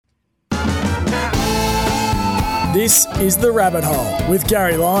This is The Rabbit Hole with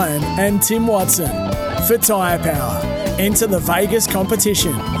Gary Lyon and Tim Watson. For Tyre Power, enter the Vegas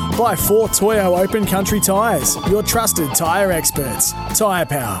competition. Buy 4 Toyo Open Country tyres, your trusted tyre experts. Tyre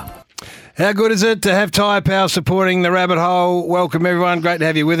Power. How good is it to have Tyre Power supporting The Rabbit Hole? Welcome, everyone. Great to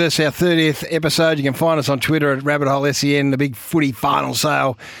have you with us. Our 30th episode. You can find us on Twitter at Rabbit Hole SEN, the big footy final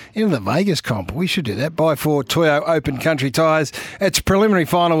sale into the Vegas comp. We should do that. Buy 4 Toyo Open Country tyres. It's preliminary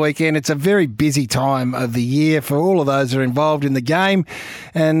final weekend. It's a very busy time of the year for all of those that are involved in the game.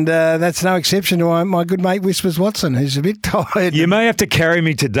 And that's no exception to my good mate Whispers Watson, who's a bit tired. You may have to carry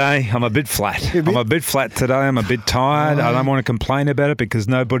me today. I'm a bit flat. I'm a bit flat today. I'm a bit tired. I don't want to complain about it because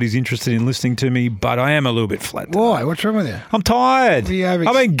nobody's interested in listening to me, but I am a little bit flat today. Why? What's wrong with you? I'm tired.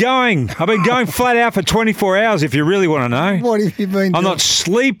 I've been going flat out for 24 hours, if you really want to know. What have you been doing? I'm not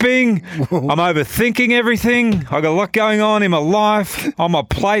sleeping. I'm overthinking everything. I've got a lot going on in my life, on my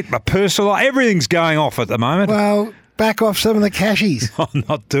plate, my personal life. Everything's going off at the moment. Well, back off some of the cashies. I'm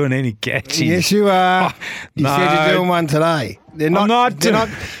not doing any cashies. Yes, you are. You No. said you're doing one today. They're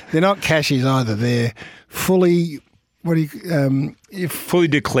not cashies either. They're fully... Fully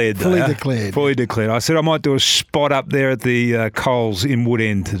declared. Fully declared. I said I might do a spot up there at the Coles in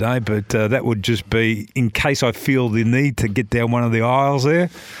Woodend today, but that would just be in case I feel the need to get down one of the aisles there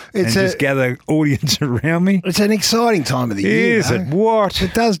just gather audience around me. It's an exciting time of the year. Is it? What?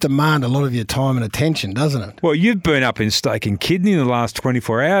 It does demand a lot of your time and attention, doesn't it? Well, you've been up in Steak and Kidney in the last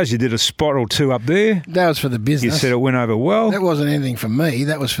 24 hours. You did a spot or two up there. That was for the business. You said it went over well. That wasn't anything for me.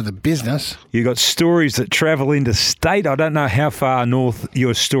 That was for the business. You got stories that travel interstate. I don't know how far north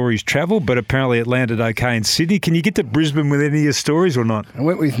your stories travel, but apparently it landed okay in Sydney. Can you get to Brisbane with any of your stories or not? I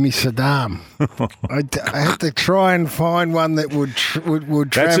went with me Saddam. I had to try and find one that would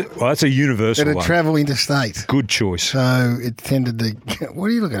travel. That's a universal one. That'd travel interstate. Good choice. So it tended to. What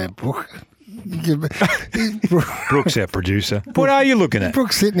are you looking at, Brooke? Brooke's our producer. What are you looking at?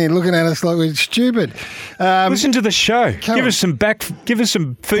 Brooke's sitting there looking at us like we're stupid. Listen to the show. Give us some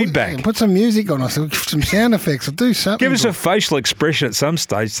feedback. Put some music on us. Some sound effects. Or do something. Give us a facial expression at some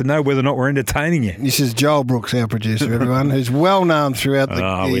stage to know whether or not we're entertaining you. This is Joel Brooks, our producer, everyone, who's well known throughout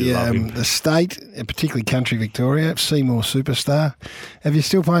the state, particularly country Victoria. Seymour superstar. Have you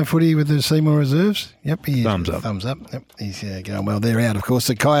still playing footy with the Seymour reserves? Yep, he is. Thumbs up. Thumbs up. Yep, he's going well. They're out, of course.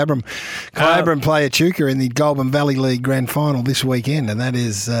 The Kyabram play Echuca in the Goulburn Valley League Grand Final this weekend, and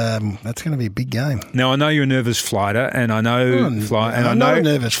that's going to be a big game. Now I know you're a nervous flighter, and I know I'm not a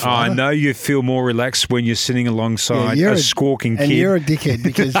nervous flighter. I know you feel more relaxed when you're sitting alongside a squawking kid. And you're a dickhead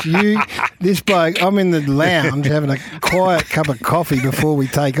because this bloke. I'm in the lounge having a quiet cup of coffee before we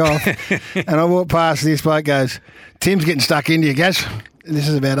take off, and I walk past. This bloke goes, "Tim's getting stuck into you, Gaz." This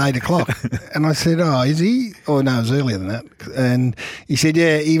is about 8 o'clock. And I said, "Oh, is he?" Oh, no, it was earlier than that. And he said,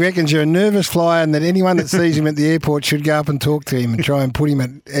 "Yeah, he reckons you're a nervous flyer and that anyone that sees him at the airport should go up and talk to him and try and put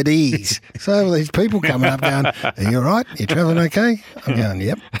him at ease." So these people coming up going, "Are you all right? You travelling okay?" I'm going,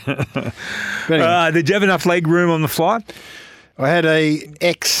 "Yep." Anyway, did you have enough leg room on the flight? I had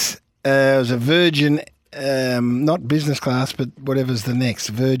it was a Virgin, not business class, but whatever's the next,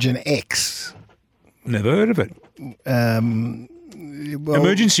 Virgin X. Never heard of it.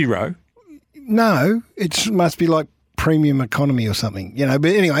 Emergency row? No, it must be like premium economy or something, But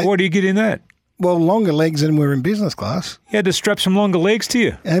anyway, what do you get in that? Well, longer legs than we're in business class. You had to strap some longer legs to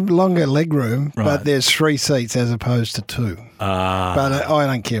you. Have longer leg room, Right. but there's 3 seats as opposed to 2. But I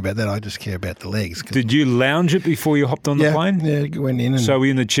don't care about that. I just care about the legs. Did you lounge it before you hopped on the plane? Yeah, went in. So were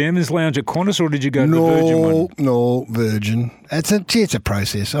you in the chairman's lounge at Qantas, or did you go to the Virgin one? No, Virgin. It's a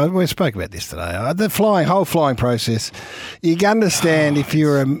process. We spoke about this today. The whole flying process. You can understand if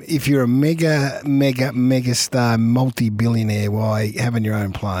you're a mega star, multi-billionaire, why having your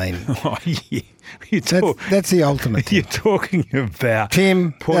own plane. Oh, yeah. That's the ultimate. You're talking about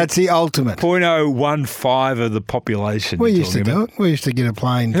Tim. That's the ultimate. 0.015 of the population. We used to do it. We used to get a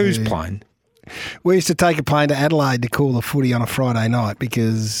plane. Whose plane? We used to take a plane to Adelaide to call the footy on a Friday night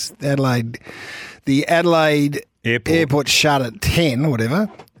because the Adelaide airport shut at 10 or whatever,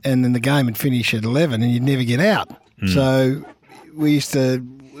 and then the game would finish at 11, and you'd never get out. So we used to,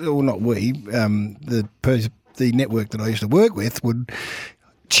 well, not we, the network that I used to work with would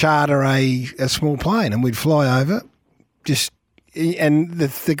charter a small plane, and we'd fly over. And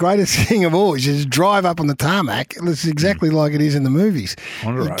the greatest thing of all is just drive up on the tarmac. It's exactly like it is in the movies.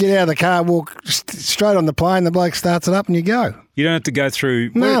 You get out of the car, walk straight on the plane, the bloke starts it up, and you go. You don't have to go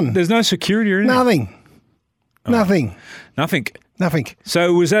through... None. There's no security or anything? Nothing. Oh. Nothing.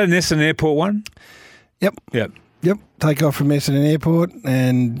 So was that an Essendon Airport one? Yep. Take off from Essendon Airport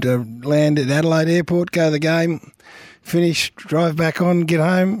and land at Adelaide Airport, go to the game, finish, drive back on, get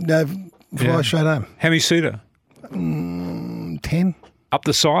home, fly straight home. How many seater? 10. Up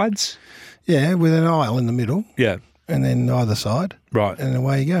the sides? Yeah, with an aisle in the middle. Yeah. And then either side. Right. And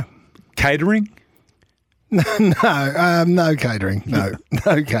away you go. Catering? No catering.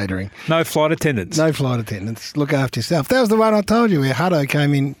 No catering. No flight attendants? No flight attendants. Look after yourself. That was the one I told you where Hutto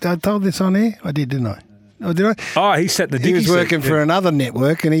came in. I told this on air? I did, didn't I? Oh, did I? Oh, he sat in the dicky. He was working for another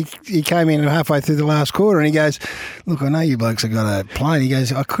network, and he came in halfway through the last quarter, and he goes, "Look, I know you blokes have got a plane." He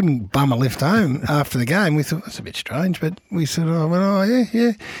goes, "I couldn't bum a lift home after the game." We thought that's a bit strange, but we said, "Oh,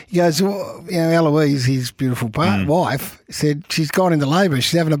 yeah." He goes, "Well, Eloise, his beautiful wife, said she's gone into labour.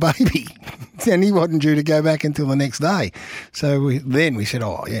 She's having a baby." And he wasn't due to go back until the next day. So we said,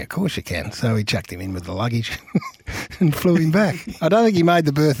 "Oh, yeah, of course you can." So we chucked him in with the luggage and flew him back. I don't think he made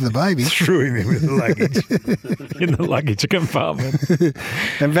the birth of the baby. Threw him in with the luggage in the luggage compartment.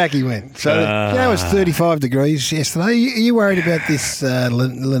 And back he went. So, it was 35 degrees yesterday. Are you worried about this,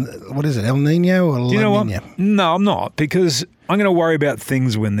 what is it, El Nino or La Nina? You know what? No, I'm not, because I'm going to worry about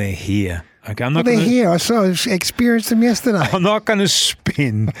things when they're here. Okay, I'm not. They're here. I experienced them yesterday. I'm not going to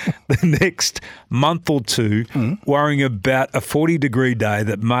spend the next month or two worrying about a 40-degree day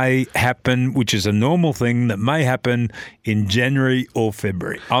that may happen, which is a normal thing that may happen in January or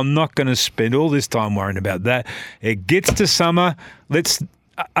February. I'm not going to spend all this time worrying about that. It gets to summer. Let's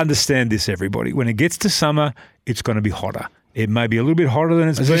understand this, everybody. When it gets to summer, it's going to be hotter. It may be a little bit hotter than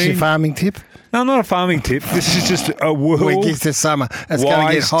it's been. Is this your farming tip? No, not a farming tip. This is just a world. When it gets to summer, it's going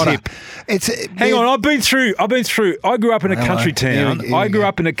to get hotter. Hang on, I've been through. I grew up in a country town. I grew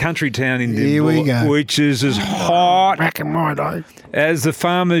up in a country town in Denver, which is as hot back in my day as the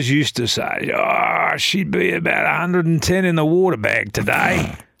farmers used to say. Oh, she'd be about 110 in the water bag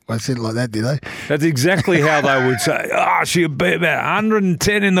today. I said it like that, did they? That's exactly how they would say, she'll be about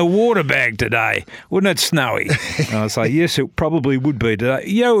 110 in the water bag today. Wouldn't it snowy? And I was like, yes, it probably would be today.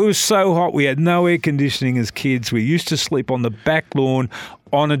 It was so hot. We had no air conditioning as kids. We used to sleep on the back lawn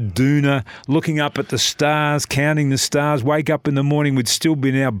on a doona, looking up at the stars, counting the stars. Wake up in the morning, we'd still be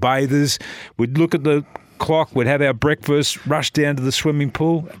in our bathers. We'd look at the clock, we'd have our breakfast, rush down to the swimming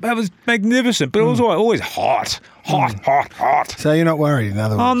pool. That was magnificent, but it was always hot. So you're not worried, in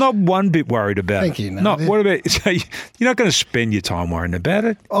other words? I'm not one bit worried about Thank it. you. No, what about? So you're not going to spend your time worrying about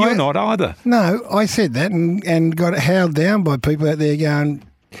it. You're not either. No, I said that and got howled down by people out there going,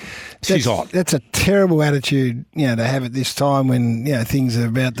 she's hot. That's a terrible attitude, to have at this time when things are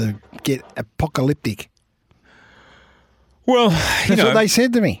about to get apocalyptic. Well, that's what they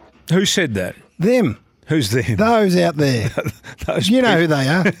said to me. Who said that? Them. Who's them? Those out there. You know who they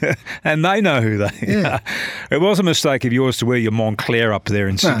are. And they know who they are. It was a mistake of yours to wear your Montclair up there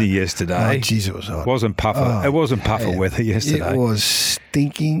in Sydney yesterday. Oh, jeez, it was hot. It wasn't puffer weather yesterday. It was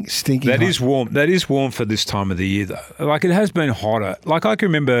stinking That hot. is warm. That is warm for this time of the year, though. Like, it has been hotter. Like, I can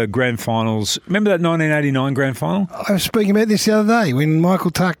remember grand finals. Remember that 1989 grand final? I was speaking about this the other day when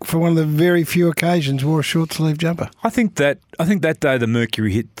Michael Tuck, for one of the very few occasions, wore a short-sleeve jumper. I think that day the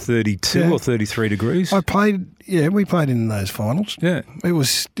mercury hit 32 or 33 degrees. We played in those finals. Yeah. It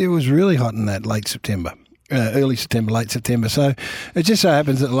was really hot in that late September. Early September, late September. So it just so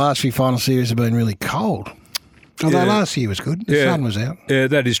happens that the last few final series have been really cold. Although last year was good. The sun was out. Yeah,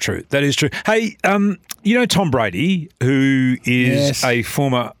 that is true. Hey, Tom Brady, who is a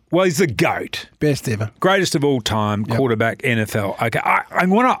former... Well, he's the GOAT. Best ever. Greatest of all time, quarterback, NFL. Okay,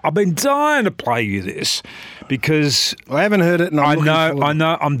 I've been dying to play you this because... I haven't heard it, and I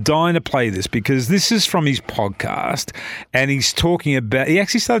know. I'm dying to play this because this is from his podcast, and he's talking about... He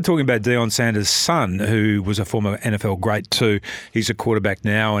actually started talking about Deion Sanders' son, who was a former NFL great too. He's a quarterback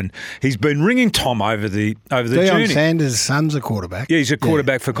now, and he's been ringing Tom over the journey. Deion Sanders' son's a quarterback. Yeah, he's a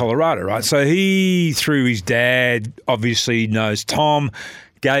quarterback for Colorado, right? So he, through his dad, obviously knows Tom,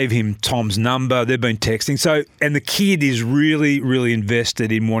 gave him Tom's number. They've been texting. So, and the kid is really, really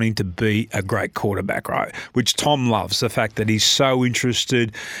invested in wanting to be a great quarterback, right? Which Tom loves, the fact that he's so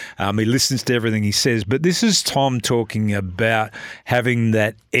interested. He listens to everything he says. But this is Tom talking about having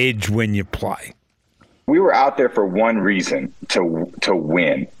that edge when you play. We were out there for one reason, to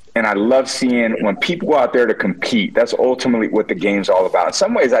win. And I love seeing when people go out there to compete. That's ultimately what the game's all about. In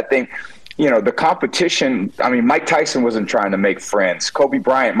some ways, I think, the competition, Mike Tyson wasn't trying to make friends. Kobe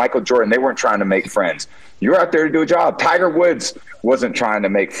Bryant, Michael Jordan, they weren't trying to make friends. You're out there to do a job. Tiger Woods wasn't trying to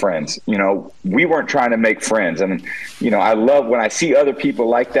make friends. We weren't trying to make friends. And, I love when I see other people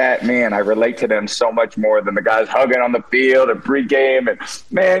like that, man, I relate to them so much more than the guys hugging on the field and pregame. And,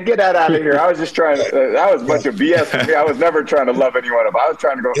 man, get that out of here. I was just trying to, that was a bunch of BS for me. I was never trying to love anyone up. I was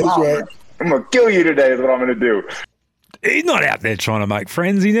trying to go, I'm going to kill you today is what I'm going to do. He's not out there trying to make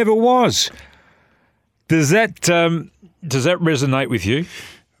friends. He never was. Does that resonate with you?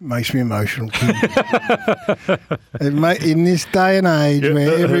 Makes me emotional, Kim. In this day and age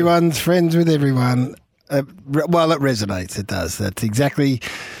where everyone's friends with everyone, it resonates. It does. That's exactly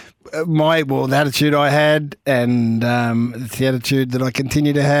the attitude I had, and it's the attitude that I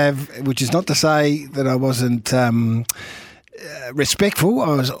continue to have, which is not to say that I wasn't respectful.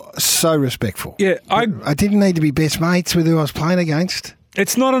 I was so respectful. Yeah, I didn't need to be best mates with who I was playing against.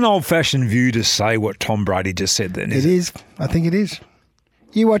 It's not an old-fashioned view to say what Tom Brady just said then, is it? It is. I think it is.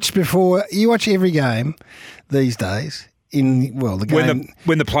 You watch every game these days the game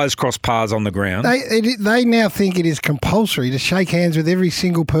when the players cross paths on the ground. They now think it is compulsory to shake hands with every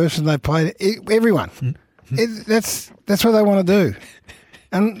single person they've played. Everyone. That's what they want to do.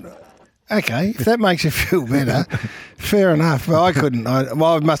 And okay, if that makes you feel better, fair enough. But I couldn't. I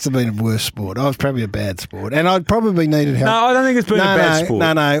must have been a worse sport. I was probably a bad sport, and I probably needed help. No, I don't think it's been a bad sport.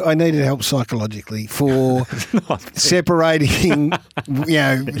 No, I needed help psychologically for separating,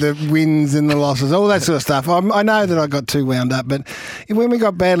 the wins and the losses, all that sort of stuff. I know that I got too wound up, but when we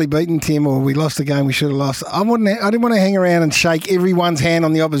got badly beaten, Tim, or we lost a game we should have lost, I didn't want to hang around and shake everyone's hand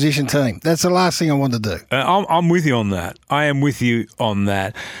on the opposition team. That's the last thing I wanted to do. I'm with you on that. I am with you on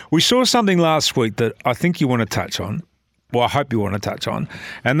that. We saw something last week that I think you want to touch on. Well, I hope you want to touch on,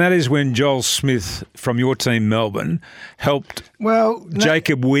 and that is when Joel Smith from your team, Melbourne, helped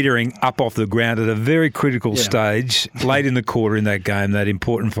Jacob Weitering up off the ground at a very critical stage late in the quarter in that game, that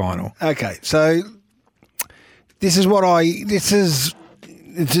important final. Okay, so there's a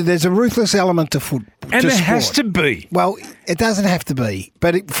ruthless element to football. And there has to be. Well, it doesn't have to be,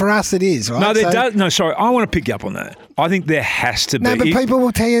 but for us it is, right? No, does. No, sorry, I want to pick you up on that. I think there has to be. No, but people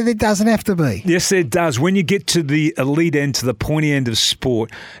will tell you there doesn't have to be. Yes, there does. When you get to the elite end, to the pointy end of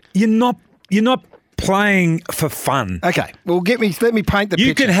sport, you're not playing for fun. Okay, well, let me paint the picture.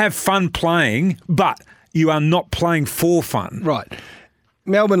 You can have fun playing, but you are not playing for fun. Right.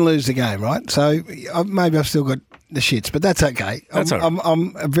 Melbourne lose the game, right? So maybe I've still got the shits, but that's okay. That's all right.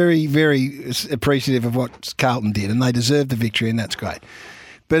 I'm very, very appreciative of what Carlton did, and they deserved the victory, and that's great.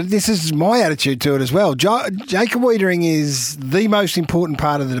 But this is my attitude to it as well. Jacob Weitering is the most important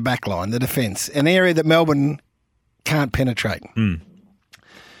part of the back line, the defence, an area that Melbourne can't penetrate.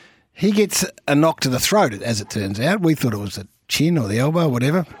 He gets a knock to the throat, as it turns out. We thought it was the chin or the elbow,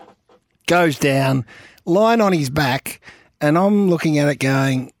 whatever. Goes down, lying on his back, and I'm looking at it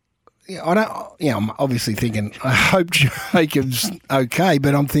going, I'm obviously thinking, I hope Jacob's okay,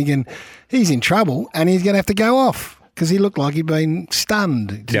 but I'm thinking he's in trouble and he's going to have to go off because he looked like he'd been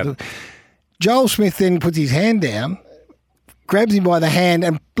stunned. Yep. Joel Smith then puts his hand down, grabs him by the hand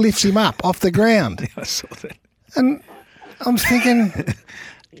and lifts him up off the ground. I saw that. And I'm thinking,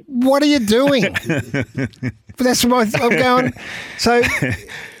 what are you doing? But that's what I'm going. So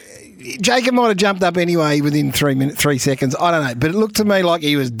Jacob might have jumped up anyway within 3 seconds. I don't know. But it looked to me like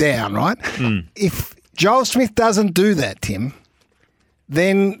he was down, right? If Joel Smith doesn't do that, Tim,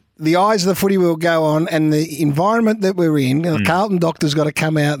 then the eyes of the footy will go on, and the environment that we're in, the Carlton doctor's got to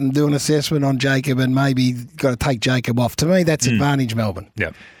come out and do an assessment on Jacob and maybe got to take Jacob off. To me, that's advantage Melbourne.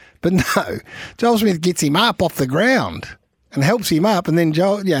 Yep. But no, Joel Smith gets him up off the ground and helps him up, and then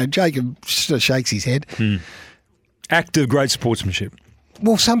Jacob sort of shakes his head. Act of great sportsmanship.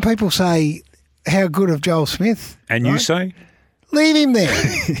 Well, some people say, how good of Joel Smith. And right? You say? Leave him there.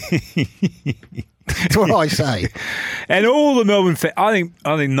 That's what I say. And all the Melbourne fans, I think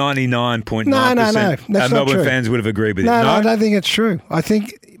 99.9% of Melbourne fans would have agreed with it. No, I don't think it's true. I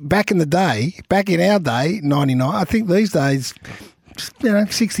think back in our day, 99, I think these days,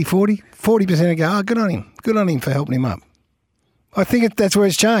 60-40, 40% go, good on him. Good on him for helping him up. I think that's where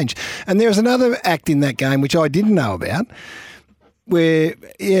it's changed. And there was another act in that game which I didn't know about, where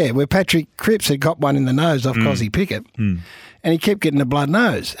Patrick Cripps had got one in the nose off Cozzy Pickett, and he kept getting a blood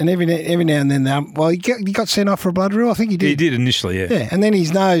nose. And every now and then, he got sent off for a blood rule. I think he did. He did initially, yeah. Yeah, and then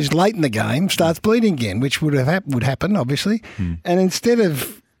his nose late in the game starts bleeding again, which would happen, obviously. And instead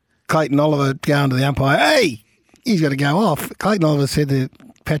of Clayton Oliver going to the umpire, hey, he's got to go off, Clayton Oliver said to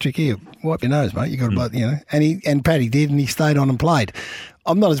Patrick, here, wipe your nose, mate. You got a blood, and Paddy did, and he stayed on and played.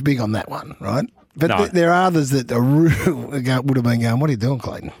 I'm not as big on that one, right? But there are others that would have been going, what are you doing,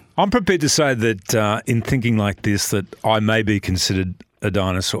 Clayton? I'm prepared to say that in thinking like this, that I may be considered a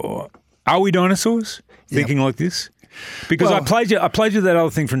dinosaur. Are we dinosaurs thinking like this? Because I played you that other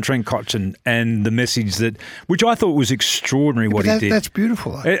thing from Trent Cotchin and the message which I thought was extraordinary what he did. That's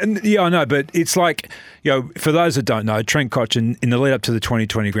beautiful. I know, but it's like, for those that don't know, Trent Cotchin, in the lead up to the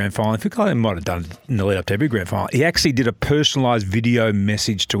 2020 grand final, I think I might have done it in the lead up to every grand final, he actually did a personalised video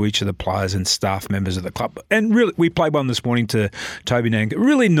message to each of the players and staff members of the club. And really, we played one this morning to Toby Nang,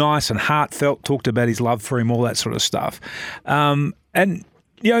 really nice and heartfelt, talked about his love for him, all that sort of stuff. And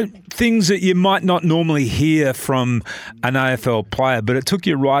things that you might not normally hear from an AFL player, but it took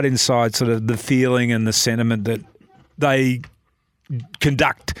you right inside sort of the feeling and the sentiment that they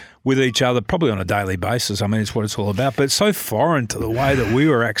conduct with each other probably on a daily basis. I mean, it's what it's all about, but it's so foreign to the way that we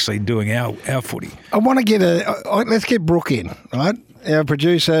were actually doing our footy. I want to get let's get Brooke in, right? Our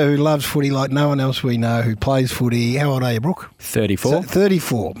producer who loves footy like no one else we know, who plays footy. How old are you, Brooke? 34.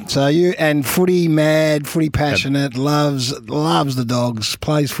 34. So you, and footy mad, footy passionate, loves the Dogs,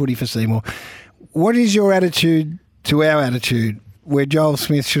 plays footy for Seymour. What is your attitude to our attitude where Joel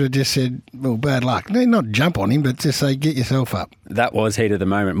Smith should have just said, well, bad luck? No, not jump on him, but just say, get yourself up. That was heat of the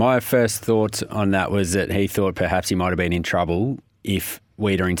moment. My first thought on that was that he thought perhaps he might have been in trouble if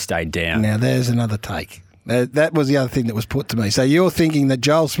Wiedering stayed down. Now, there's another take. That was the other thing that was put to me. So you're thinking that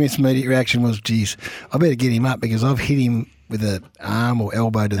Joel Smith's immediate reaction was, geez, I better get him up because I've hit him with an arm or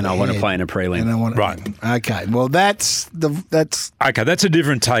elbow to the head. And I want to play in a prelim. Right. Okay. Well, that's okay. That's a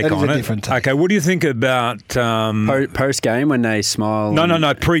different take on it. Different take. Okay. What do you think about post game when they smile?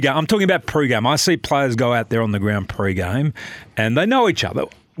 No. Pre-game. I'm talking about pre-game. I see players go out there on the ground pre-game, and they know each other.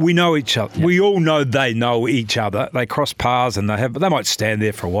 We know each other. Yep. We all know they know each other. They cross paths and they might stand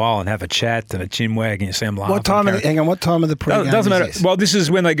there for a while and have a chat and a chin wag and you see them laughing. What time of the pre-game doesn't matter. This? Well, this is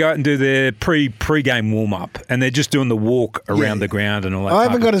when they go out and do their pre-game warm-up and they're just doing the walk around the ground and all that. I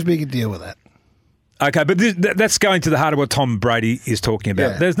haven't got as big a deal with that. Okay, but that's going to the heart of what Tom Brady is talking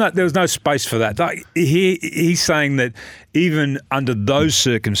about. Yeah. There was no space for that. He's saying that even under those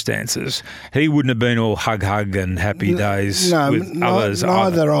circumstances, he wouldn't have been all hug and happy days with others.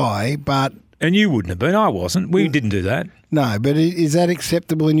 Neither I, but... And you wouldn't have been. I wasn't. We didn't do that. No, but is that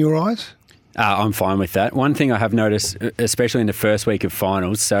acceptable in your eyes? I'm fine with that. One thing I have noticed, especially in the first week of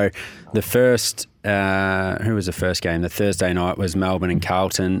finals, so the first... who was the first game? The Thursday night was Melbourne and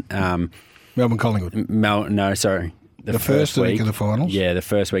Carlton. Melbourne Collingwood. The first week of the finals? Yeah, the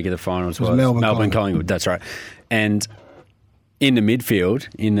first week of the finals was Melbourne Collingwood. That's right. And in the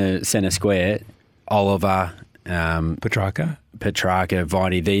midfield, in the centre square, Oliver, Petrarca,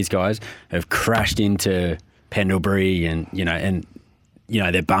 Viney, these guys have crashed into Pendlebury and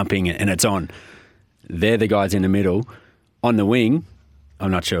they're bumping and it's on. They're the guys in the middle. On the wing,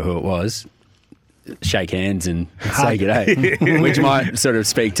 I'm not sure who it was, shake hands and say g'day, which might sort of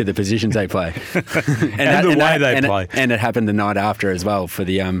speak to the positions they play and the way they play. And it happened the night after as well for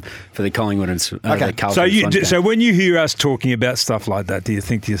the Collingwood and the Carlton. So when you hear us talking about stuff like that, do you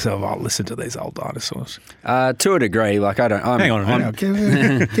think to yourself, "Oh, listen to these old dinosaurs"? To a degree, like I don't. Hang on a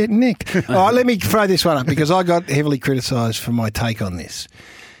minute, get Nick. All right, let me throw this one up because I got heavily criticised for my take on this.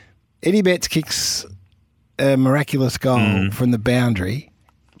 Eddie Betts kicks a miraculous goal from the boundary,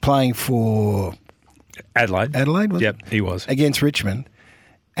 playing for Adelaide, was Yep, it? he was. Against Richmond.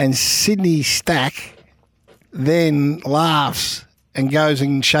 And Sydney Stack then laughs and goes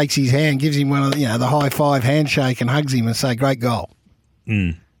and shakes his hand, gives him one of the high five handshake and hugs him and say, great goal.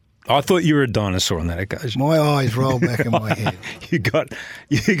 I thought you were a dinosaur on that occasion. My eyes rolled back in my head. You got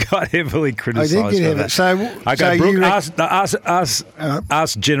heavily criticised. I did get heavily. So Brooke,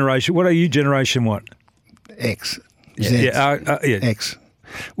 ask generation. What are you, generation what? X. X.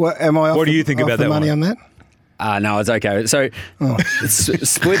 Well, am I off what do you think about that money on that? No, it's okay. So,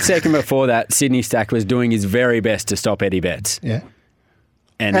 split second before that, Sydney Stack was doing his very best to stop Eddie Betts. Yeah.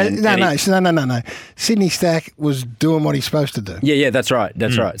 No. Sydney Stack was doing what he's supposed to do. Yeah, that's right.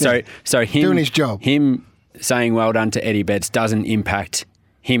 So him doing his job. Him saying well done to Eddie Betts doesn't impact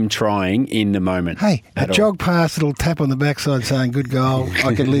him trying in the moment. Hey, a jog pass, little tap on the backside saying good goal,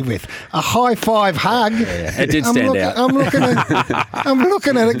 I can live with. A high five hug. Yeah. It did stand out. I'm looking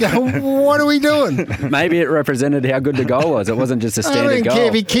at it going, what are we doing? Maybe it represented how good the goal was. It wasn't just a standard goal. I don't care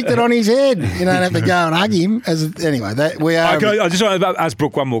if he kicked it on his head. You don't have to go and hug him. We are. Okay, I just want to ask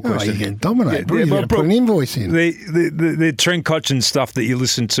Brooke one more question. You can dominate. You've got to put an invoice in. The Trent Cotchin stuff that you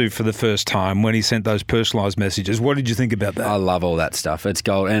listened to for the first time when he sent those personalised messages, what did you think about that? I love all that stuff. It's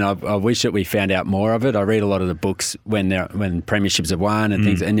gold, and I wish that we found out more of it. I read a lot of the books when premierships are won and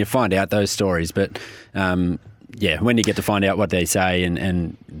things, and you find out those stories. But when you get to find out what they say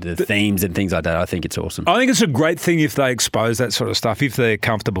and the themes and things like that, I think it's awesome. I think it's a great thing if they expose that sort of stuff, if they're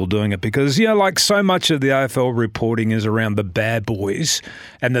comfortable doing it, because, like so much of the AFL reporting is around the bad boys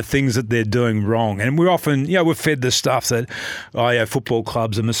and the things that they're doing wrong. And we're often, we're fed the stuff that, football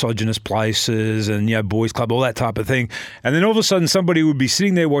clubs are misogynist places and, boys club, all that type of thing. And then all of a sudden somebody would be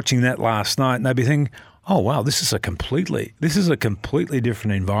sitting there watching that last night and they'd be thinking, oh, wow, this is a completely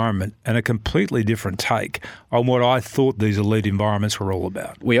different environment and a completely different take on what I thought these elite environments were all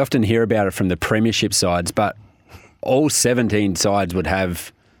about. We often hear about it from the premiership sides, but all 17 sides would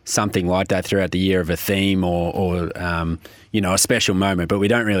have something like that throughout the year of a theme or a special moment, but we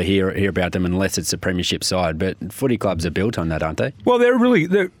don't really hear about them unless it's a premiership side. But footy clubs are built on that, aren't they? Well,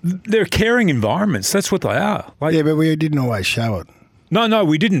 they're caring environments. That's what they are. Yeah, but we didn't always show it. No,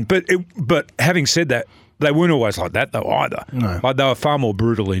 we didn't. But having said that, they weren't always like that though either. No. Like they were far more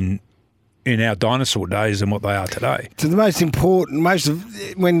brutal in our dinosaur days than what they are today. So the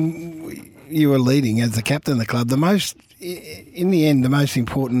when you were leading as the captain of the club, the most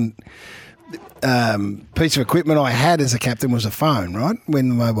important piece of equipment I had as a captain was a phone, right? When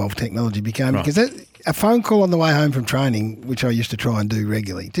the mobile technology became, right. Because a phone call on the way home from training, which I used to try and do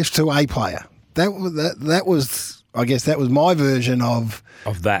regularly, just to a player. That was, I guess, that was my version of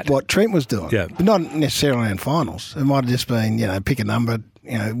that, what Trent was doing. Yeah. But not necessarily in finals. It might have just been, pick a number.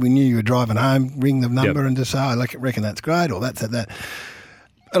 We knew you were driving home, ring the number and just say, I reckon that's great, or that's that.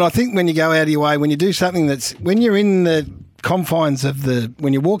 And I think when you go out of your way, when you do something when you're in the confines of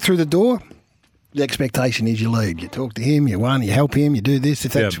when you walk through the door, the expectation is you lead. You talk to him, you help him, you do this,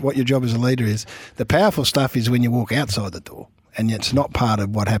 if that's what your job as a leader is. The powerful stuff is when you walk outside the door, and it's not part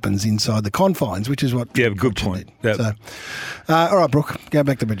of what happens inside the confines, which is what... Yeah, good point. Yep. So, all right, Brooke, go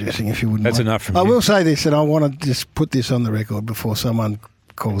back to producing if you wouldn't That's mind. enough from I you. will say this, and I want to just put this on the record before someone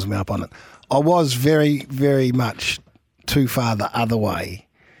calls me up on it. I was very, very much too far the other way,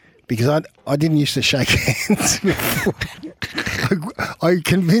 because I didn't used to shake hands before. I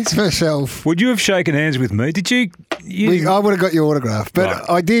convinced myself... Would you have shaken hands with me? Did you? I would have got your autograph. But right.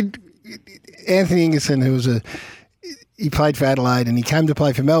 I did... Anthony Ingerson, who was he played for Adelaide and he came to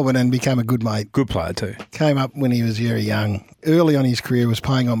play for Melbourne and became a good mate. Good player too. Came up when he was very young. Early on in his career, was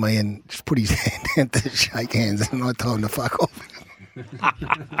playing on me and just put his hand out to shake hands, and I told him to fuck off.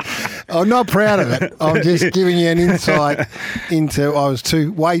 I'm not proud of it. I'm just giving you an insight into I was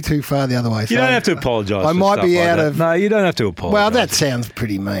way too far the other way. You don't have to apologise. I might be out of... No, you don't have to apologise. Well, that sounds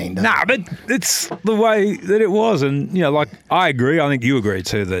pretty mean. Nah, but it's the way that it was. And, I agree. I think you agree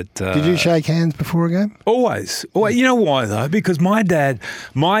too that... Did you shake hands before a game? Always. You know why, though? Because my dad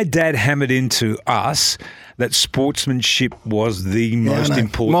hammered into us that sportsmanship was the most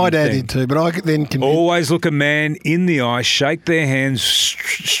important My dad thing. did too, but I could then always look a man in the eye, shake their hands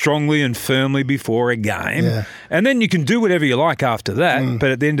strongly and firmly before a game, and then you can do whatever you like after that. But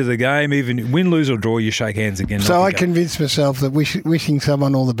at the end of the game, even win, lose or draw, you shake hands again. So I convinced myself that wishing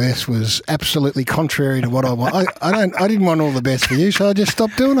someone all the best was absolutely contrary to what I want. I didn't want all the best for you, so I just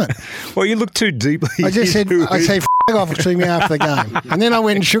stopped doing it. Well, you look too deeply. I said, F off to me after the game. And then I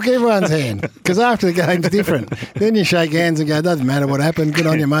went and shook everyone's hand, because after the game's different. Then you shake hands and go, doesn't matter what happened, good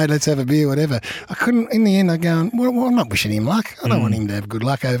on you, mate, let's have a beer, whatever. I couldn't, in the end, I go, well, I'm not wishing him luck. I don't want him to have good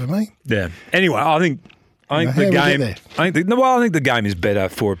luck over me. Yeah. Anyway, I think the game. I think the game is better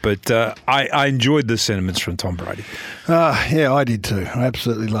for it, but I enjoyed the sentiments from Tom Brady. Yeah, I did too. I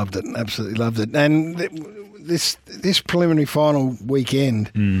absolutely loved it. And this preliminary final weekend,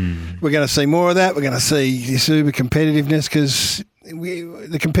 we're going to see more of that. We're going to see this uber competitiveness, because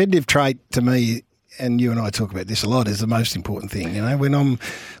the competitive trait to me, and you and I talk about this a lot, is the most important thing. When I'm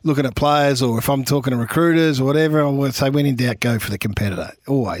looking at players, or if I'm talking to recruiters or whatever, I would say, when in doubt, go for the competitor.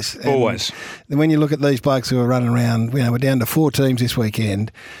 Always. Always. And when you look at these blokes who are running around, we're down to 4 teams this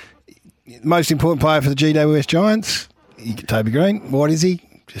weekend. Most important player for the GWS Giants, Toby Green. What is he?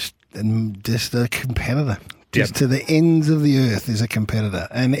 Just a competitor. Just to the ends of the earth is a competitor.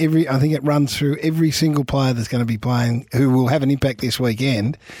 And I think it runs through every single player that's going to be playing, who will have an impact this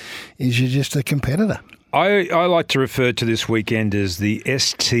weekend, is you're just a competitor. I like to refer to this weekend as the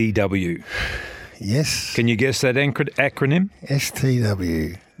STW. Yes. Can you guess that acronym?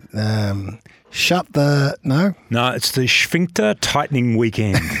 STW. No? No, it's the Sphincter Tightening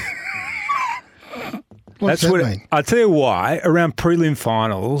Weekend. What's that mean? I'll tell you why. Around prelim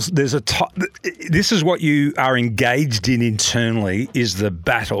finals, this is what you are engaged in internally, is the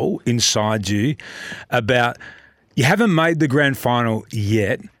battle inside you about you haven't made the grand final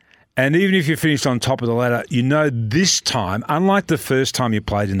yet, and even if you finished on top of the ladder, this time, unlike the first time you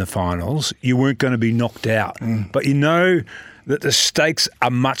played in the finals, you weren't going to be knocked out. But that the stakes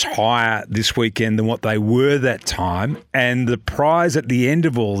are much higher this weekend than what they were that time. And the prize at the end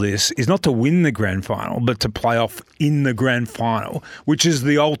of all this is not to win the grand final, but to play off in the grand final, which is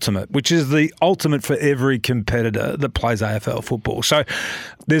the ultimate for every competitor that plays AFL football. So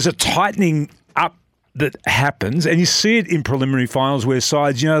there's a tightening up that happens, and you see it in preliminary finals where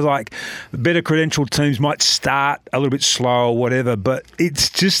sides, like the better credentialed teams might start a little bit slow or whatever, but it's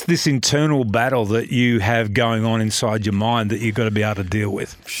just this internal battle that you have going on inside your mind that you've got to be able to deal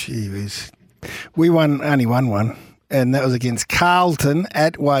with. Gee whiz. We only won one, and that was against Carlton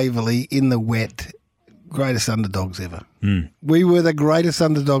at Waverley in the wet. greatest underdogs ever. Mm. We were the greatest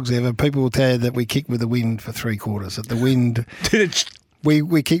underdogs ever. People will tell you that we kicked with the wind for 3 quarters. That the wind,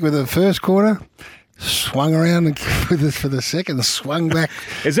 we kicked with the first quarter, swung around and with us for the second, swung back.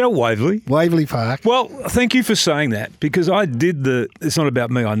 Is that Waverley? Waverley Park. Well, thank you for saying that, because I did it's not about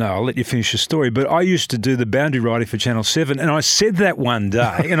me, I know, I'll let you finish your story, but I used to do the boundary riding for Channel 7, and I said that one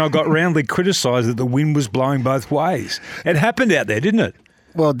day, and I got roundly criticised that the wind was blowing both ways. It happened out there, didn't it?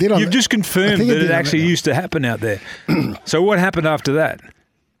 Well, did I? You've just confirmed that it actually used to happen out there. So what happened after that?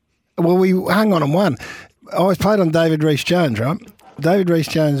 Well, we hung on and won. I was played on David Rees-Jones, right? David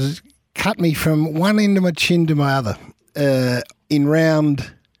Rees-Jones cut me from one end of my chin to my other in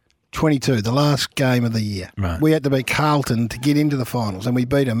round 22, the last game of the year. Right. We had to beat Carlton to get into the finals, and we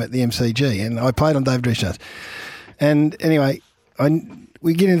beat them at the MCG, and I played on David Rees-Jones. And anyway,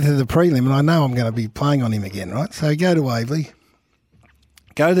 we get into the prelim, and I know I'm going to be playing on him again, right? So I go to Waverley,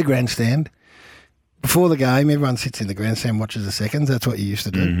 go to the grandstand. Before the game, everyone sits in the grandstand, watches the seconds. That's what you used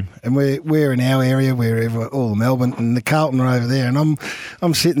to do. Mm-hmm. And we're in our area, wherever all Melbourne and the Carlton are over there. And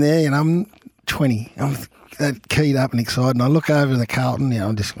I'm sitting there, and I'm 20. I'm that keyed up and excited. And I look over the Carlton.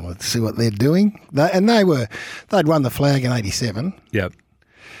 I'm just going to see what they're doing. They'd won the flag in '87. Yep.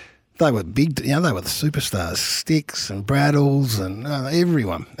 They were big. They were the superstars, Sticks and Braddles and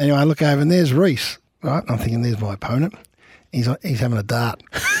everyone. Anyway, I look over, and there's Reese. Right, I'm thinking, there's my opponent. He's having a dart.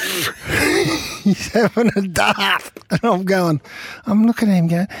 He's having a dart. And I'm looking at him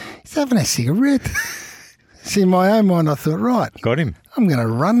going, he's having a cigarette. See, in my own mind, I thought, right. Got him. I'm going to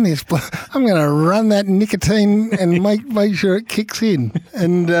run this. I'm going to run that nicotine and make sure it kicks in.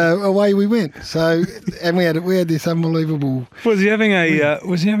 And away we went. So, and we had this unbelievable. Was he having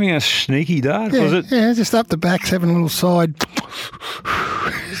a sneaky dart? Yeah, was it? Yeah, just up the backs, having a little side.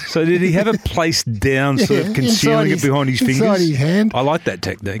 So did he have it placed down, sort of concealing it behind his fingers? Inside his hand. I like that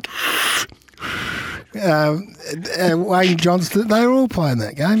technique. Wayne Johnston, they were all playing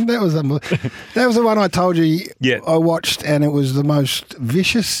that game. That was that was the one I told you I watched, and it was the most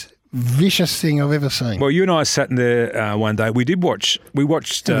vicious thing I've ever seen. Well, you and I sat in there one day. We watched. We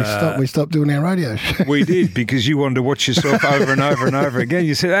stopped doing our radio show. We did, because you wanted to watch yourself over and over and over again.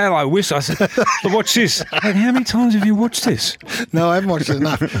 You said, "Hello, Wiss." I said, "Watch this." Like, how many times have you watched this? No, I haven't watched it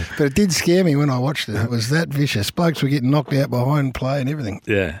enough. But it did scare me when I watched it. It was that vicious. Blokes were getting knocked out behind play and everything.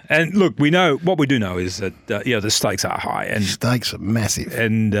 Yeah, and look, we do know is that the stakes are high, and stakes are massive,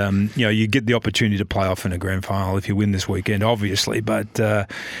 and you get the opportunity to play off in a grand final if you win this weekend, obviously, but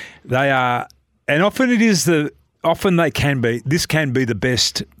they are, and often it is often they can be. This can be the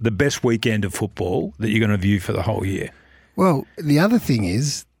best weekend of football that you're going to view for the whole year. Well, the other thing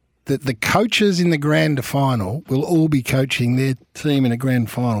is that the coaches in the grand final will all be coaching their team in a grand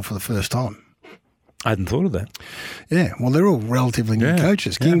final for the first time. I hadn't thought of that. Yeah, well, they're all relatively new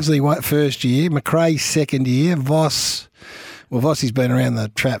coaches. Kingsley, first year. McRae, second year. Vossi's been around the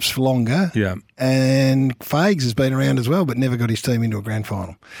traps for longer. Yeah. And Fags has been around as well, but never got his team into a grand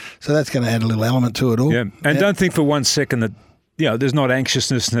final. So that's going to add a little element to it all. Yeah. And don't think for 1 second that there's not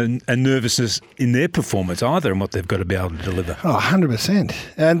anxiousness and nervousness in their performance either, and what they've got to be able to deliver. Oh, 100%.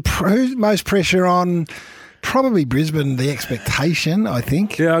 And who's most pressure on? Probably Brisbane, the expectation, I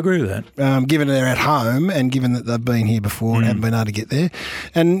think. Yeah, I agree with that. Given they're at home and given that they've been here before and haven't been able to get there.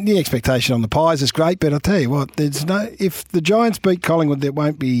 And the expectation on the Pies is great, but I'll tell you what, if the Giants beat Collingwood, there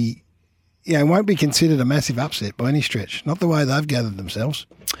won't be considered a massive upset by any stretch. Not the way they've gathered themselves.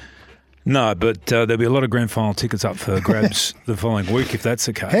 No, but there'll be a lot of grand final tickets up for grabs the following week if that's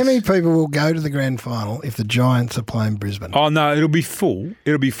the case. How many people will go to the grand final if the Giants are playing Brisbane? Oh no, it'll be full.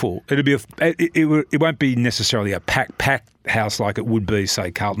 It won't be necessarily a packed house like it would be, say,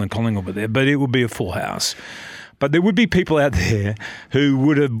 Carlton and Collingwood there, but it would be a full house. But there would be people out there who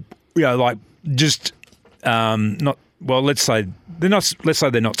would have, not. Well, let's say they're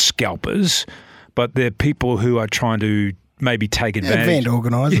not scalpers, but they're people who are trying to maybe take advantage. Event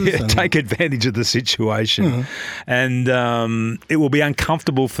organisers. Take advantage of the situation. And it will be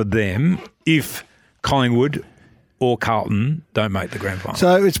uncomfortable for them if Collingwood or Carlton don't make the grand final.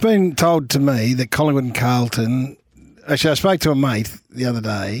 So it's been told to me that Collingwood and Carlton... Actually, I spoke to a mate the other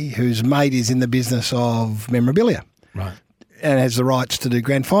day whose mate is in the business of memorabilia. Right. And has the rights to do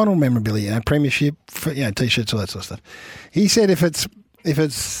grand final memorabilia, premiership, T-shirts, all that sort of stuff. He said if it's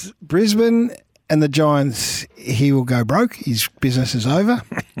Brisbane and the Giants, he will go broke. His business is over.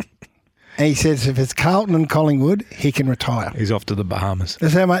 And he says if it's Carlton and Collingwood, he can retire. He's off to the Bahamas.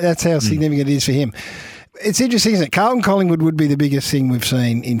 That's how significant it is for him. It's interesting, isn't it? Carlton Collingwood would be the biggest thing we've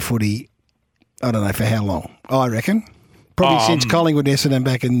seen in footy, I don't know for how long, I reckon. Probably since Collingwood, Essendon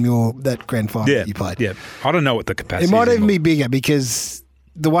back in that grand final that you played. Yeah, I don't know what the capacity is. It might even be bigger because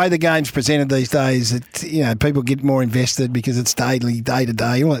the way the game's presented these days, people get more invested because it's daily, day to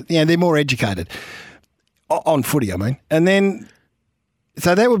day. They're more educated on footy, I mean. And then,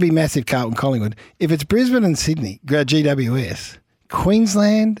 so that would be massive Carlton Collingwood. If it's Brisbane and Sydney, GWS,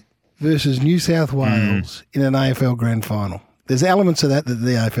 Queensland versus New South Wales in an AFL Grand Final. There's elements of that the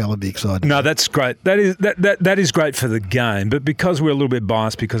AFL would be excited. No, that's great. That is great for the game. But because we're a little bit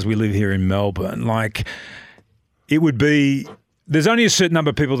biased because we live here in Melbourne, it would be. There's only a certain number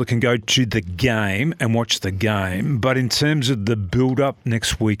of people that can go to the game and watch the game, but in terms of the build-up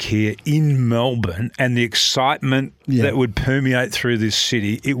next week here in Melbourne and the excitement that would permeate through this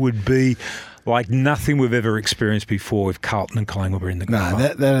city, it would be like nothing we've ever experienced before if Carlton and Collingwood were in the grand final.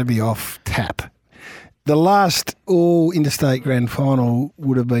 No, that'd be off tap. The last all-interstate grand final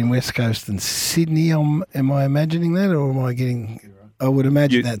would have been West Coast and Sydney. Am I imagining that, or am I getting... I would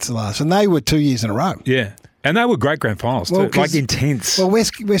imagine that's the last. And they were 2 years in a row. Yeah. And they were great grand finals too, intense. Well,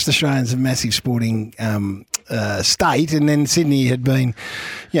 West Australians a massive sporting state, and then Sydney had been,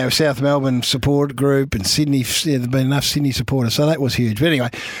 South Melbourne support group, and Sydney, there'd been enough Sydney supporters, so that was huge. But anyway,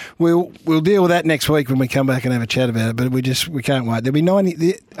 we'll deal with that next week when we come back and have a chat about it. But we can't wait. There'll be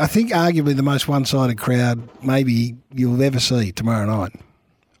 90. I think arguably the most one-sided crowd maybe you'll ever see tomorrow night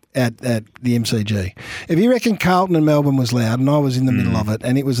at the MCG. If you reckon Carlton and Melbourne was loud, and I was in the middle of it,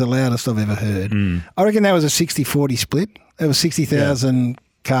 and it was the loudest I've ever heard, I reckon that was a 60-40 split. It was 60,000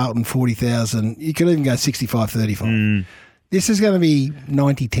 Carlton, 40,000. You could even go 65-35. This is going to be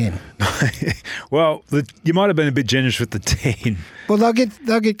 90-10. Well, you might have been a bit generous with the 10. Well,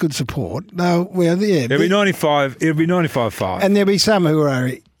 they'll get good support. It'll be 95. It'll be 95-5, and there'll be some who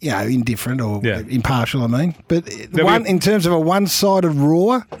are indifferent or impartial. I mean, but in terms of a one-sided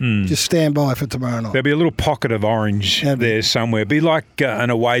roar, just stand by for tomorrow night. There'll be a little pocket of orange there somewhere. Be like an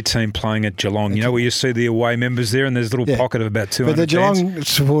away team playing at Geelong. Where you see the away members there, and there's a little pocket of about 200. But the Geelong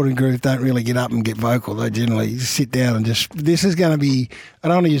supporting group don't really get up and get vocal. They generally sit down and just. This is going to be. I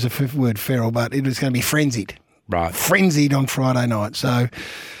don't want to use the word feral, but it is going to be frenzied. Right, frenzied on Friday night. So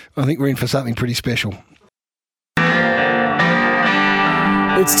I think we're in for something pretty special.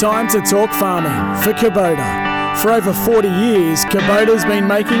 It's time to talk farming for Kubota. For over 40 years, Kubota's been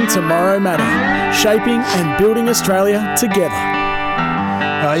making tomorrow matter, shaping and building Australia together.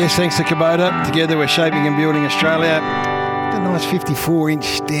 Yes, thanks to Kubota. Together we're shaping and building Australia. A nice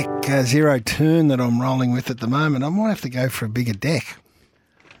 54-inch deck, zero turn that I'm rolling with at the moment. I might have to go for a bigger deck.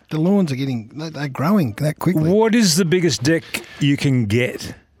 The lawns they're growing that quickly. What is the biggest deck you can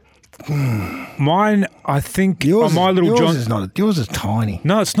get? Mine, I think, yours is tiny.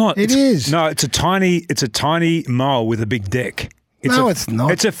 No, it's not. It is. No, it's a tiny mole with a big deck. It's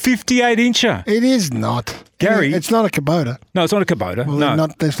not. It's a 58-incher. It is not. Gary. It's not a Kubota. No, it's not a Kubota. Well,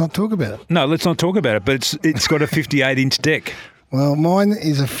 let's not talk about it. No, let's not talk about it, but it's got a 58-inch deck. Well, mine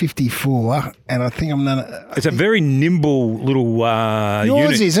is a 54, and I think it's a very nimble little unit.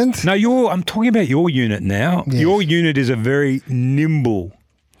 Yours isn't. No, I'm talking about your unit now. Yes. Your unit is a very nimble.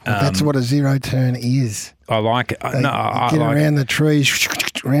 That's what a zero turn is. I like it. I get around the trees,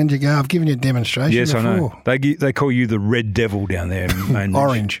 around you go. I've given you a demonstration before. I know. They call you the Red Devil down there.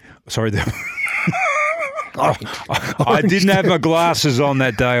 Orange. Sorry. I didn't have my glasses on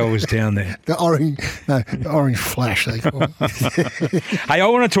that day I was down there. The orange flash, they call it. Hey, I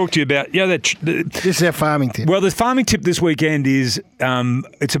want to talk to you about... this is our farming tip. Well, the farming tip this weekend is...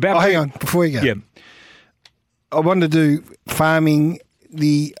 it's about... Oh, hang on. Before you go. Yeah. I wanted to do farming...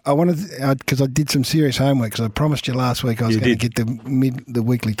 because I did some serious homework, because I promised you last week I was going to get the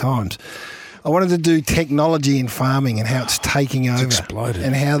Weekly Times. I wanted to do technology in farming and how it's taking over. It's exploded.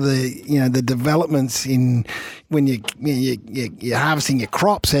 And how the developments in when you're harvesting your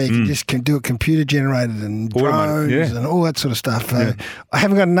crops, how you can do it computer generated and drones and all that sort of stuff. I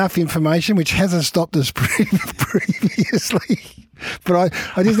haven't got enough information, which hasn't stopped us previously. But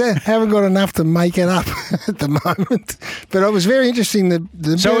I just haven't got enough to make it up at the moment. But it was very interesting.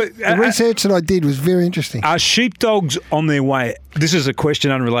 The research that I did was very interesting. Are sheepdogs on their way? This is a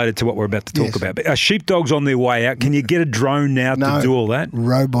question unrelated to what we're about to talk about. But are sheepdogs on their way out? Can you get a drone now to do all that?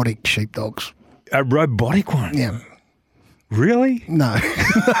 Robotic sheepdogs. A robotic one? Yeah. Really? No.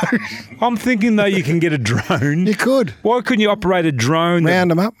 I'm thinking, though, you can get a drone. You could. Why couldn't you operate a drone? Round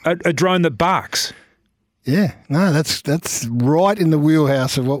them up. A drone that barks. Yeah, no, that's right in the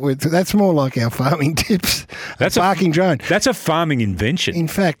wheelhouse of what that's more like our farming tips. That's a barking drone. That's a farming invention. In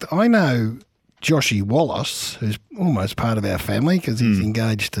fact, I know Joshy Wallace, who's almost part of our family because he's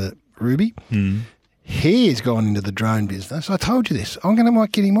engaged to Ruby. He has gone into the drone business. I told you this.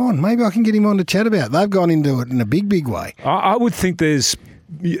 Might get him on. Maybe I can get him on to chat about it. They've gone into it in a big way. I would think there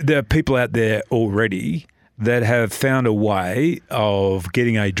are people out there already that have found a way of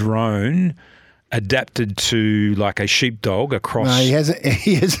getting a drone adapted to like a sheepdog across. No, he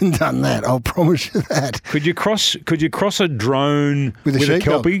hasn't done that. I'll promise you that. Could you cross a drone with a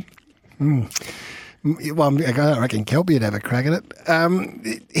Kelpie? Well, I don't reckon Kelpie would have a crack at it.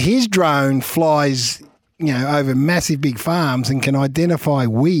 His drone flies, over massive big farms and can identify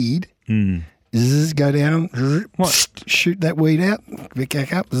weed. Go down, shoot that weed out,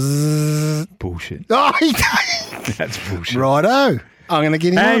 back up. Bullshit. Oh, that's bullshit. Righto. I'm going to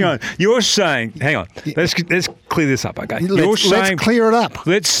get him Hang on. You're saying, hang on. Let's clear this up, okay? Let's clear it up.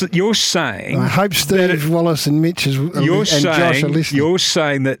 You're saying. I hope Steve Wallace and Mitch Josh are listening. You're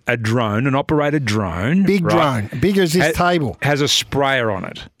saying that a drone, an operated drone. Big drone, big as this table. Has a sprayer on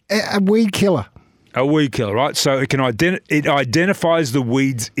it. A weed killer. A weed killer, right? So it can it identifies the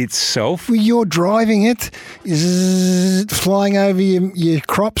weeds itself. Well, you're driving it, flying over your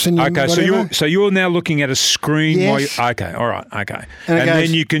crops and your whatever. So you're now looking at a screen. Yes. Okay, all right, okay. And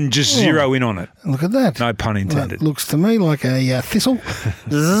then you can just zero in on it. Look at that. No pun intended. That looks to me like a thistle.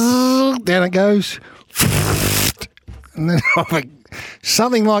 Down it goes. And then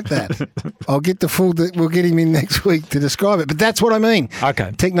something like that. I'll get the full. We'll get him in next week to describe it. But that's what I mean.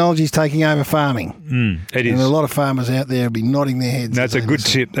 Okay. Technology's taking over farming. It is. And a lot of farmers out there will be nodding their heads. That's a good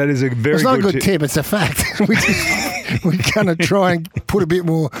tip. That is a very good tip. It's not a good tip. It's a fact. We're going to try and put a bit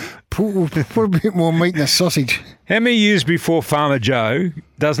more meat in the sausage. How many years before Farmer Joe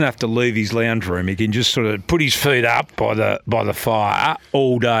doesn't have to leave his lounge room? He can just sort of put his feet up by the fire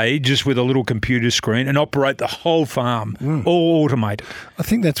all day, just with a little computer screen, and operate the whole farm, all automated. I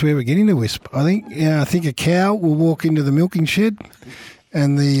think that's where we're getting to, Wisp. I think a cow will walk into the milking shed.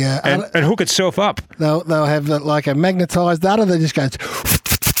 And and hook itself up. They'll have like a magnetised udder that just goes.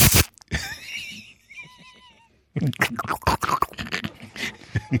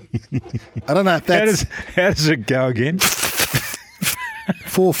 I don't know if that's. How does it go again?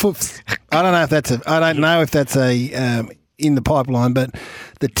 4/5. I don't know if that's in the pipeline, but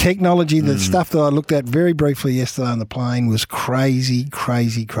the technology, the stuff that I looked at very briefly yesterday on the plane was crazy.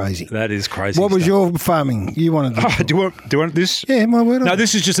 That is crazy. What was your farming? You wanted to do you want this? Yeah, my word. No,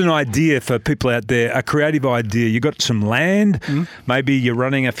 this is just an idea for people out there, a creative idea. You got some land, maybe you're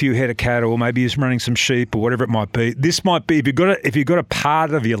running a few head of cattle, maybe you're running some sheep or whatever it might be. This might be if you've got a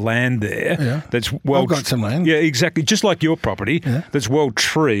part of your land there that's well. I've got some land. Yeah, exactly. Just like your property that's well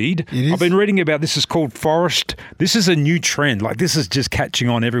treed. It is. I've been reading about this. Is called forest. This is a new trend. Like this is just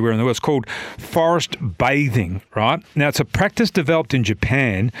catching on everywhere in the world. It's called forest bathing, right? Now, it's a practice developed in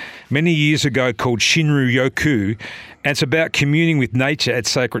Japan many years ago called Shinryu-yoku, and it's about communing with nature at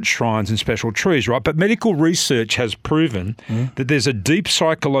sacred shrines and special trees, right? But medical research has proven that there's a deep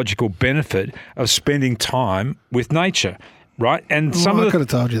psychological benefit of spending time with nature. Right, and I could have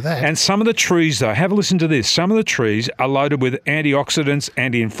told you that. And some of the trees, though, have a listen to this. Some of the trees are loaded with antioxidants,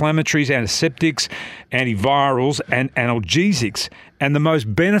 anti-inflammatories, antiseptics, antivirals, and analgesics. And the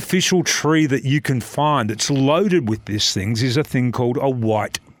most beneficial tree that you can find that's loaded with these things is a thing called a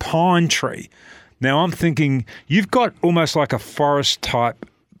white pine tree. Now, I'm thinking you've got almost like a forest type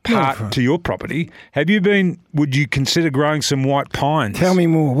part to your property. Would you consider growing some white pines? Tell me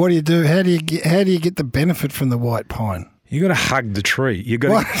more. What do you do? How do you get the benefit from the white pine? You got to hug the tree. You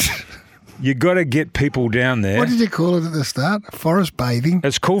got to get people down there. What did you call it at the start? Forest bathing.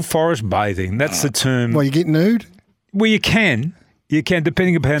 It's called forest bathing. That's the term. Well, you get nude. Well, you can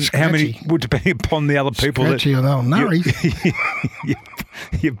depending upon how many. Well, depending upon the other people. Scratchy on old nurry.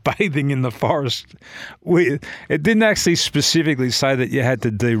 You're bathing in the forest. It didn't actually specifically say that you had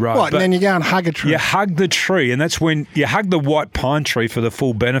to derobe. Right, and then you go and hug a tree. You hug the tree, and that's when you hug the white pine tree for the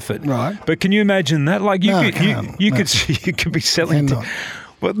full benefit. Right. But can you imagine that? Like you could be selling.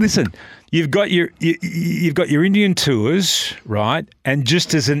 Well, listen, you've got your Indian tours, right? And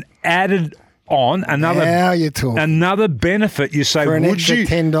just as an added on another benefit, you say, for an extra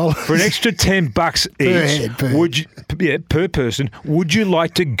 $10 for an extra $10 each per person, would you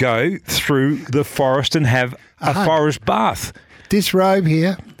like to go through the forest and have a forest bath? Disrobe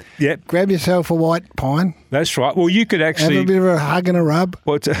here. Yep. Grab yourself a white pine. That's right. Well, you could actually have a bit of a hug and a rub.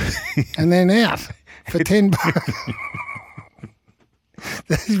 And then out for $10.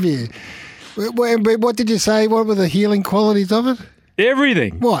 What did you say? What were the healing qualities of it?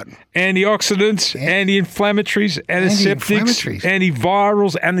 Everything. What? Antioxidants, anti-inflammatories, antiseptics,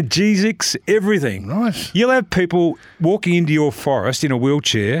 antivirals, analgesics, everything. Nice. You'll have people walking into your forest in a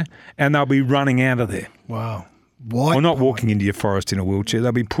wheelchair and they'll be running out of there. Wow. Not walking into your forest in a wheelchair.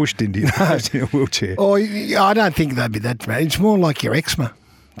 They'll be pushed into your forest in a wheelchair. Oh, I don't think they'd be that bad. It's more like your eczema.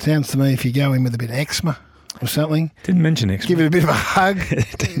 Sounds to me if you go in with a bit of eczema. or something. Didn't mention X-ray. Give it a bit of a hug,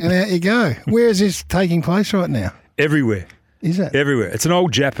 and out you go. Where is this taking place right now? Everywhere. Is it? Everywhere. It's an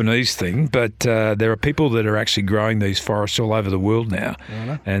old Japanese thing, but there are people that are actually growing these forests all over the world now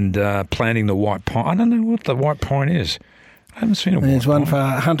and planting the white pine. I don't know what the white pine is. I haven't seen a white pine. There's one for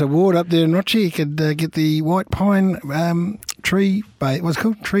Hunter Ward up there in Rochie. You could get the white pine tree what's it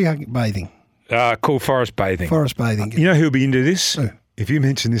called? Tree bathing. Called forest bathing. Forest bathing. You know who'll be into this? Who? If you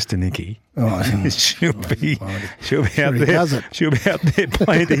mention this to Nikki, she'll be out there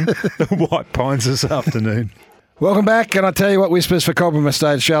planting the white pines this afternoon. Welcome back, and I tell you what whispers for Cobram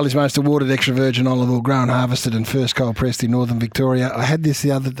Estate, Australia's most awarded extra virgin olive oil, grown, harvested and first cold pressed in northern Victoria. I had this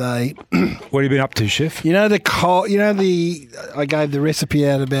the other day. What have you been up to, chef? I gave the recipe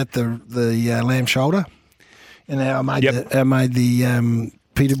out about the lamb shoulder, and I made the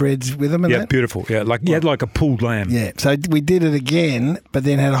pita breads with them. And beautiful. Yeah, you had like a pulled lamb. Yeah, so we did it again, but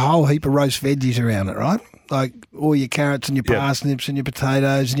then had a whole heap of roast veggies around it, right? Like all your carrots and your parsnips and your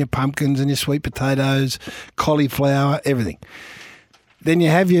potatoes and your pumpkins and your sweet potatoes, cauliflower, everything. Then you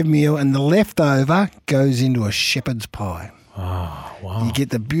have your meal, and the leftover goes into a shepherd's pie. Oh, wow. You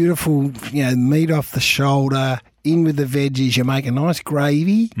get the beautiful, meat off the shoulder, in with the veggies. You make a nice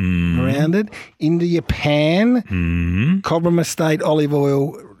gravy around it, into your pan, Cobram Estate olive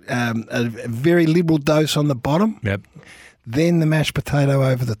oil, a very liberal dose on the bottom. Yep. Then the mashed potato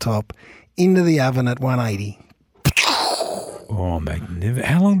over the top, into the oven at 180. Oh, magnificent.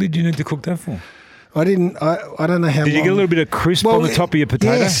 How long did you need to cook that for? I don't know how long. Did you get a little bit of crisp on the top of your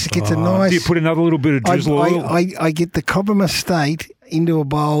potato? Yes, it gets a nice... Do you put another little bit of drizzle oil? I get the Cobram Estate into a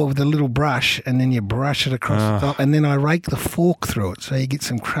bowl with a little brush, and then you brush it across the top, and then I rake the fork through it so you get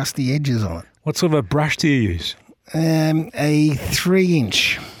some crusty edges on it. What sort of a brush do you use? A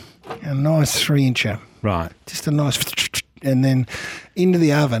 3-inch. A nice 3-incher. Right. Just a nice... And then into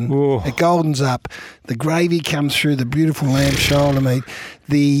the oven. Whoa. It goldens up. The gravy comes through, the beautiful lamb shoulder meat.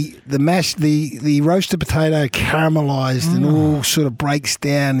 The roasted potato caramelised and all sort of breaks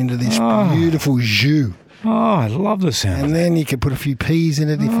down into this beautiful jus. Oh, I love the sound. And then you can put a few peas in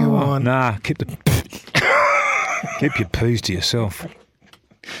it if you want. Nah, keep your peas to yourself.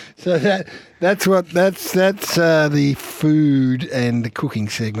 So that's the food and the cooking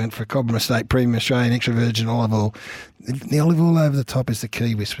segment for Cobram Estate Premium Australian Extra Virgin Olive Oil. The olive oil over the top is the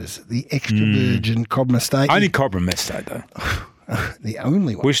key, whispers. The extra virgin Cobram Estate. Only Cobram Estate though. The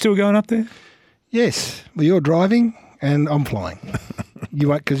only one. We're still going up there? Yes. Well, you're driving and I'm flying. You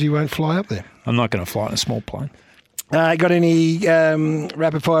won't fly up there. I'm not going to fly in a small plane. Got any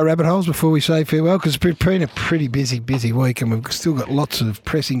rapid fire rabbit holes before we say farewell? Because it's been a pretty busy week, and we've still got lots of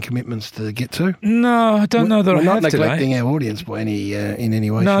pressing commitments to get to. No, I don't know that I have today. We're not neglecting our audience by in any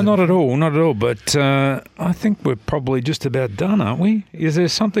way. No, not at all. But I think we're probably just about done, aren't we? Is there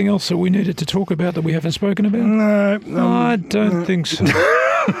something else that we needed to talk about that we haven't spoken about? No, I don't think so.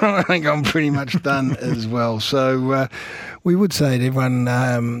 I think I'm pretty much done as well. So we would say to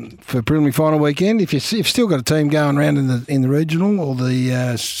everyone for preliminary final weekend, if you've still got a team going around in the regional or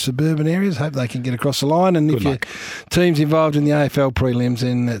the suburban areas, hope they can get across the line. And if your team's involved in the AFL prelims,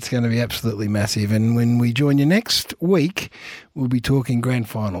 then it's going to be absolutely massive. And when we join you next week, we'll be talking grand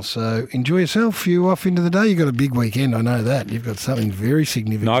finals. So enjoy yourself. You off into the day. You've got a big weekend. I know that. You've got something very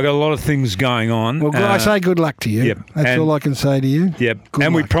significant. No, I've got a lot of things going on. Well, I say good luck to you. Yep. That's all I can say to you. Yep. Good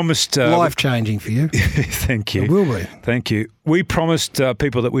and luck. We promised... life-changing for you. Thank you. It will be. Thank you. We promised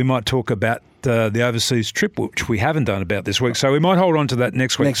people that we might talk about the overseas trip, which we haven't done about this week. So we might hold on to that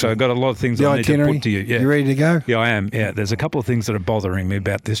next week. So I've got a lot of things that I need to put to you. Yeah. You ready to go? Yeah, I am. Yeah, there's a couple of things that are bothering me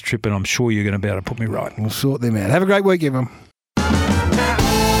about this trip, and I'm sure you're going to be able to put me right. We'll sort them out. Have a great week, everyone.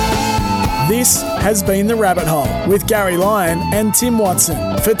 This has been The Rabbit Hole with Gary Lyon and Tim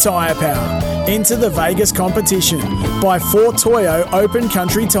Watson for Tyre Power. Enter the Vegas competition by Fort Toyo Open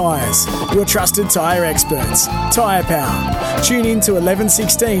Country Tyres, your trusted tyre experts. Tyre Power. Tune in to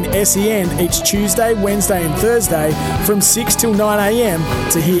 11:16 SEN each Tuesday, Wednesday and Thursday from 6 till 9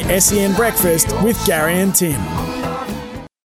 a.m. to hear SEN Breakfast with Gary and Tim.